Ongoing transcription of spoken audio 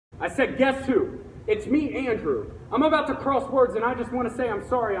I said, guess who? It's me, Andrew. I'm about to cross words, and I just want to say I'm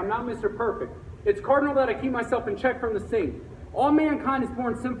sorry. I'm not Mr. Perfect. It's cardinal that I keep myself in check from the sting. All mankind is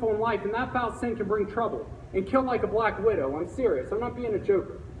born sinful in life, and that foul sin can bring trouble and kill like a black widow. I'm serious. I'm not being a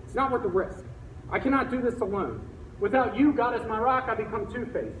joker. It's not worth the risk. I cannot do this alone. Without you, God is my rock, I become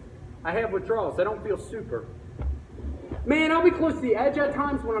two-faced. I have withdrawals. I don't feel super. Man, I'll be close to the edge at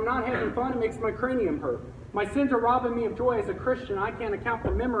times when I'm not having fun. It makes my cranium hurt. My sins are robbing me of joy as a Christian. I can't account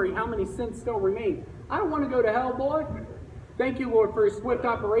for memory how many sins still remain. I don't want to go to hell, boy. Thank you, Lord, for your swift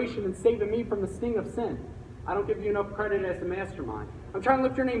operation and saving me from the sting of sin. I don't give you enough credit as the mastermind. I'm trying to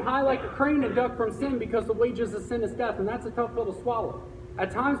lift your name high like a crane and duck from sin because the wages of sin is death, and that's a tough pill to swallow.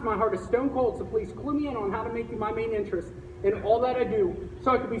 At times, my heart is stone cold, so please clue me in on how to make you my main interest in all that I do,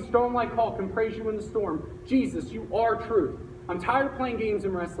 so I can be strong like Hulk and praise you in the storm. Jesus, you are truth. I'm tired of playing games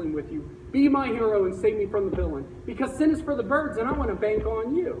and wrestling with you. Be my hero and save me from the villain, because sin is for the birds, and I want to bank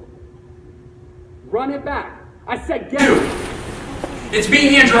on you. Run it back. I said, get it. It's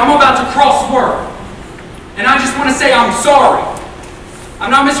me, Andrew. I'm about to cross word. And I just want to say I'm sorry. I'm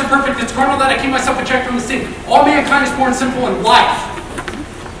not Mr. Perfect. It's cardinal that I keep myself in check from the sin. All mankind is born sinful in life.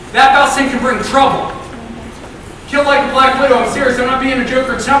 That foul sin can bring trouble. Kill like a black widow. I'm serious. I'm not being a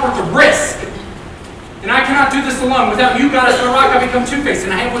joker. It's not worth the risk. And I cannot do this alone. Without you, God, as my rock, I become two-faced.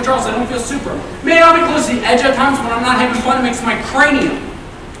 And I have withdrawals. I don't feel super. Man, I'll be close to the edge at times when I'm not having fun. It makes my cranium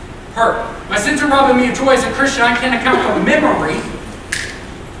hurt. My sins are robbing me of joy as a Christian. I can't account for memory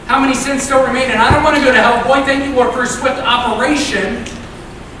how many sins still remain. And I don't want to go to hell. Boy, thank you, Lord, for your swift operation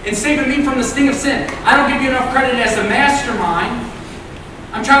in saving me from the sting of sin. I don't give you enough credit as a mastermind.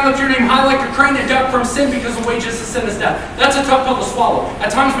 I'm trying to lift your name high like a crane and duck from sin because the wages of sin is death. That's a tough pill to swallow. At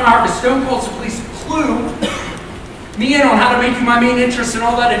times my heart is stone cold, so please clue me in on how to make you my main interest in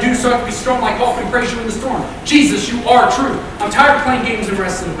all that I do so I can be strong like Hulk and praise you in the storm. Jesus, you are true. I'm tired of playing games and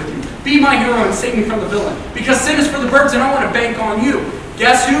wrestling with you. Be my hero and save me from the villain. Because sin is for the birds and I want to bank on you.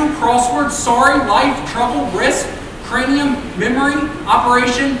 Guess who? Crossword, sorry, life, trouble, risk, cranium, memory,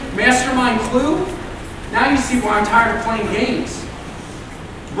 operation, mastermind, clue. Now you see why I'm tired of playing games.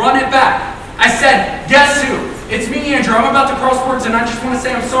 Run it back. I said, guess who? It's me, Andrew. I'm about to cross words and I just want to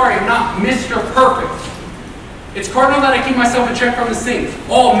say I'm sorry. I'm not Mr. Perfect. It's cardinal that I keep myself in check from the sin.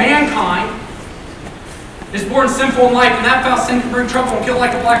 All mankind is born sinful in life, and that foul sin can bring trouble and kill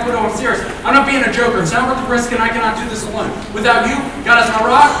like a black widow. I'm serious. I'm not being a joker. It's not worth the risk, and I cannot do this alone. Without you, God is my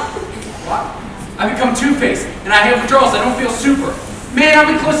rock. What? I become two-faced, and I have withdrawals. I don't feel super. Man, I'll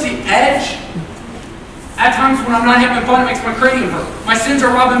be close to the edge. At times when I'm not having fun, it makes my cranium hurt. My sins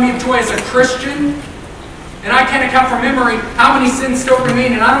are robbing me of joy as a Christian, and I can't account for memory how many sins still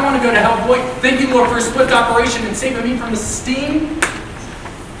remain, and I don't want to go to hell. Boy, thank you, Lord, for a swift operation and saving me from the sting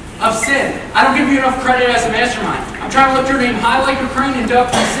of sin. I don't give you enough credit as a mastermind. I'm trying to lift your name high like a crane and duck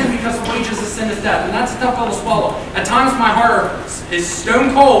from sin because the wages of sin is death, and that's a tough pill to swallow. At times my heart is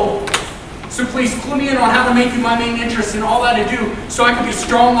stone cold, so please clue me in on how to make you my main interest in all that I do so I can be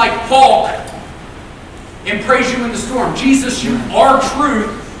strong like Hulk and praise you in the storm. Jesus, you are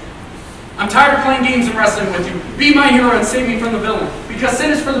truth. I'm tired of playing games and wrestling with you. Be my hero and save me from the villain. Because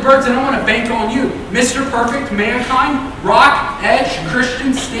sin is for the birds and I want to bank on you. Mr. Perfect, mankind, rock, edge,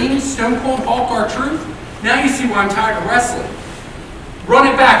 Christian, sting, stone cold, Hulk, our truth. Now you see why I'm tired of wrestling. Run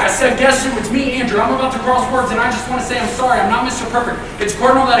it back. I said, guess who? It's me, Andrew. I'm about to cross words and I just want to say I'm sorry. I'm not Mr. Perfect. It's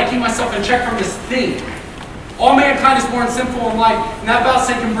cardinal that I keep myself in check from this thing. All mankind is born sinful in life, and that foul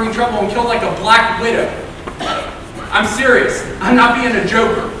sin can bring trouble and kill like a black widow. I'm serious. I'm not being a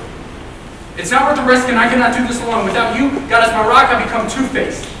joker. It's not worth the risk, and I cannot do this alone. Without you, God is my rock, I become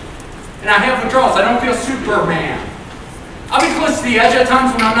two-faced. And I have withdrawals. I don't feel Superman. I'll be close to the edge at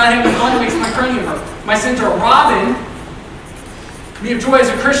times when I'm not having fun. It makes my cranium hurt. My sins are robbing me of joy as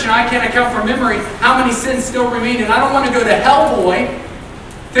a Christian. I can't account for memory how many sins still remain, and I don't want to go to hell, boy.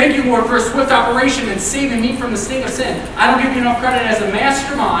 Thank you, Lord, for a swift operation and saving me from the sting of sin. I don't give you enough credit as a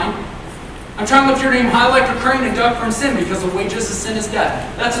mastermind. I'm trying to lift your name high like a crane and duck from sin because the wages of sin is death.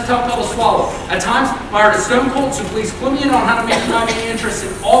 That's a tough pill to swallow. At times, my heart is stone cold, so please clue me in on how to make my main interest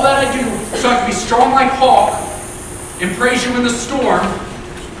in all that I do so I can be strong like Hulk and praise you in the storm.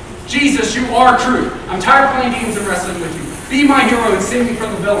 Jesus, you are true. I'm tired of playing games and wrestling with you. Be my hero and save me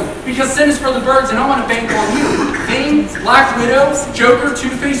from the villain. Because sin is for the birds and I want to bank on you. Bane, Black Widow, Joker,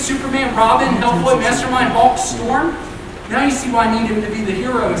 Two-Face, Superman, Robin, Hellboy, Mastermind, Hulk, Storm. Now you see why I need him to be the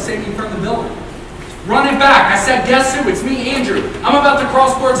hero and save me from the villain. Run it back. I said, guess who? It's me, Andrew. I'm about to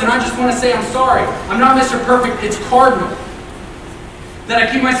cross words and I just want to say I'm sorry. I'm not Mr. Perfect. It's cardinal that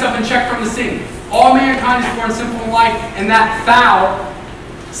I keep myself in check from the sin. All mankind is born sinful in life, and that foul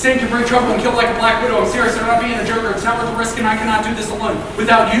Sin can bring trouble and kill like a black widow. I'm serious, I'm not being a joker. It's not worth the risk, and I cannot do this alone.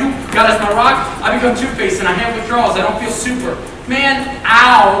 Without you, God is my rock, I become two-faced, and I have withdrawals. I don't feel super. Man,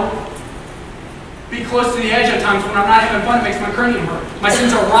 ow. Be close to the edge at times when I'm not having fun. It makes my cranium hurt. My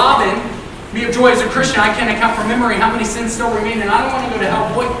sins are robbing me of joy as a Christian. I can't account for memory how many sins still remain, and I don't want to go to hell.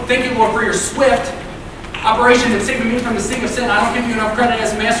 Boy, thank you, Lord, for your swift operation and saving me from the sting of sin. I don't give you enough credit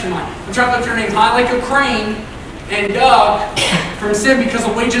as a mastermind. I'm trying to lift your name high like a crane and duck from sin, because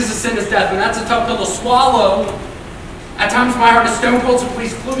the wages of sin is death, and that's a tough pill to swallow. At times my heart is stone cold, so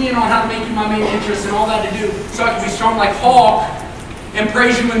please clue me in on how to make you my main interest and all that to do, so I can be strong like Hawk and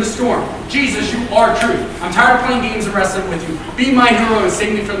praise you in the storm. Jesus, you are truth. I'm tired of playing games and wrestling with you. Be my hero and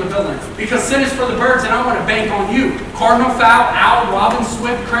save me from the villain. Because sin is for the birds, and I want to bank on you. Cardinal, fowl, owl, robin,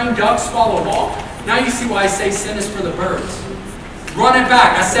 swift, crane, duck, swallow, hawk. Now you see why I say sin is for the birds. Run it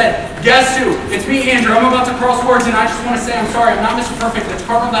back. I said, guess who? It's me, Andrew. I'm about to cross words, and I just want to say I'm sorry. I'm not Mr. Perfect. It's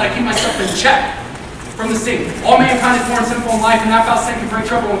cardinal that I keep myself in check from the sting. All mankind is born sinful in life, and that foul sin can bring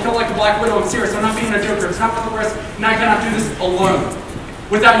trouble and kill like a black widow. I'm serious. I'm not being a joker. It's not for the rest, and I cannot do this alone.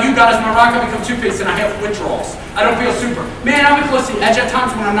 Without you, God is my rock, I become two-faced, and I have withdrawals. I don't feel super. Man, I'm close to the edge at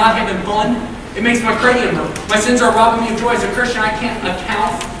times when I'm not having fun. It makes my cranium hurt. My sins are robbing me of joy as a Christian. I can't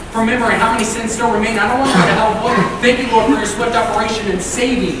account for memory how many sins still remain. I don't want to go to hell. Boy, thank you, Lord, for your swift operation and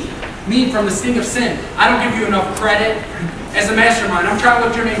saving me from the sting of sin. I don't give you enough credit as a mastermind. I'm trying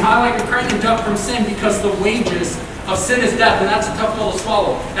to lift your name high like a crane and duck from sin, because the wages of sin is death, and that's a tough pill to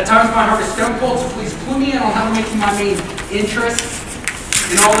swallow. At times my heart is stone cold, so please clue me in on how to make you my main interest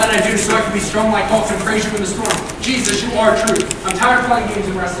in all that I do, so I can be strong like hawks and praise you in the storm. Jesus, you are truth. I'm tired of playing games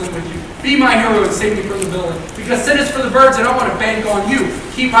and wrestling with you. Be my hero and save me from the villain. Because sin is for the birds, and I want to bank on you.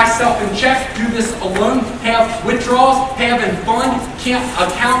 Keep myself in check. Do this alone. Have withdrawals. Having fun. Can't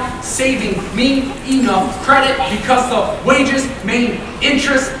account. Saving me enough credit, because the wages, main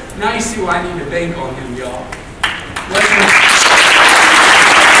interest. Now you see why I need to bank on him, y'all.